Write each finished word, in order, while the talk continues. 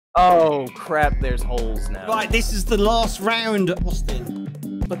Oh, crap, there's holes now. Right, this is the last round, Austin.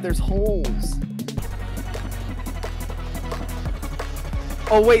 But there's holes.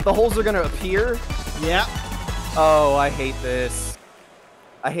 Oh, wait, the holes are gonna appear? Yeah. Oh, I hate this.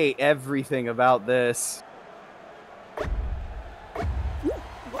 I hate everything about this.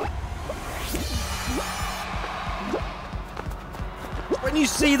 When you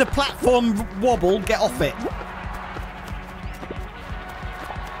see the platform wobble, get off it.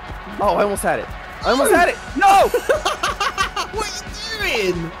 Oh, I almost had it. I almost had it. No! What are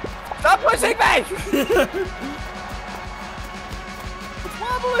you doing? Stop pushing me! It's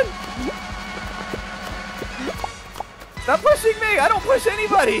wobbling. Stop pushing me! I don't push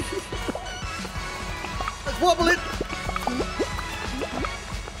anybody! Let's wobble it!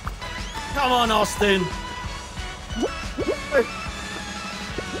 Come on, Austin!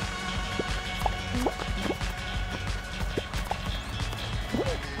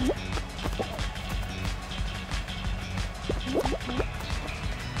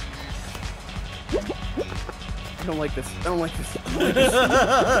 I don't like this. I don't like this. I don't like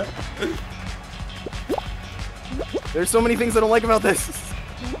this. There's so many things I don't like about this.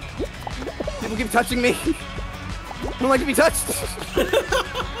 People keep touching me. I don't like to be touched.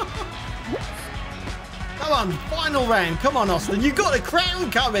 Come on, final round. Come on, Austin. You got a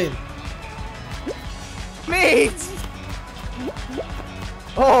crown coming. Mate!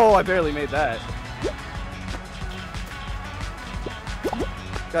 Oh, I barely made that.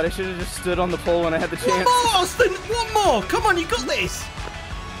 God, I should have just stood on the pole when I had the chance. One more, Austin! One more! Come on, you got this!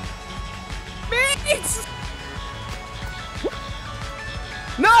 Mate!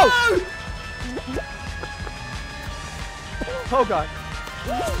 No! Oh, God.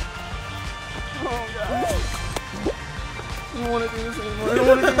 Oh, God. I don't want to do this anymore. I don't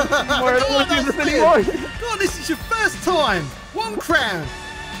want to do this anymore. I don't want to do this anymore. Come on, this is your first time. One crown.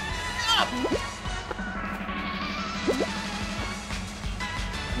 Up.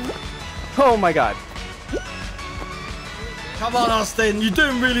 Oh my God. Come on, Austin. You're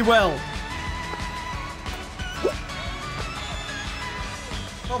doing really well.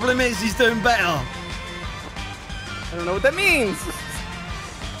 Problem is, he's doing better. I don't know what that means.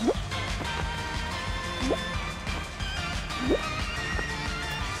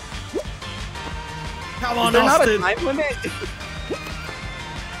 Come on, Is there Austin. not a time limit?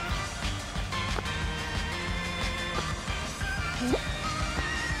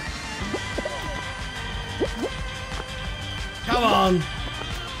 Come on.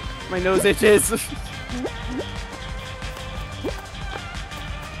 My nose itches.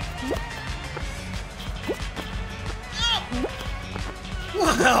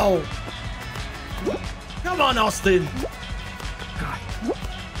 Wow. Come on, Austin. God.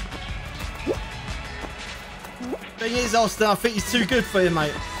 Thing is, Austin, I think he's too good for you,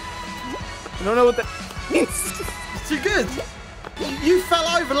 mate. I don't know what that means. It's too good. You fell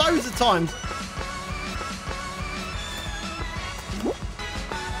over loads of times.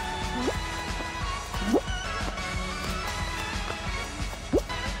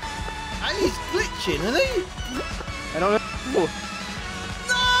 And he's glitching, isn't he? I don't know.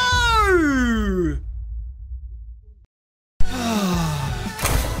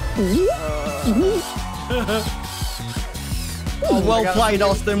 Oh, well played,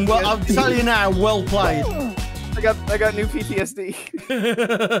 Austin. Well, I'll tell you now, well played. I got new PTSD.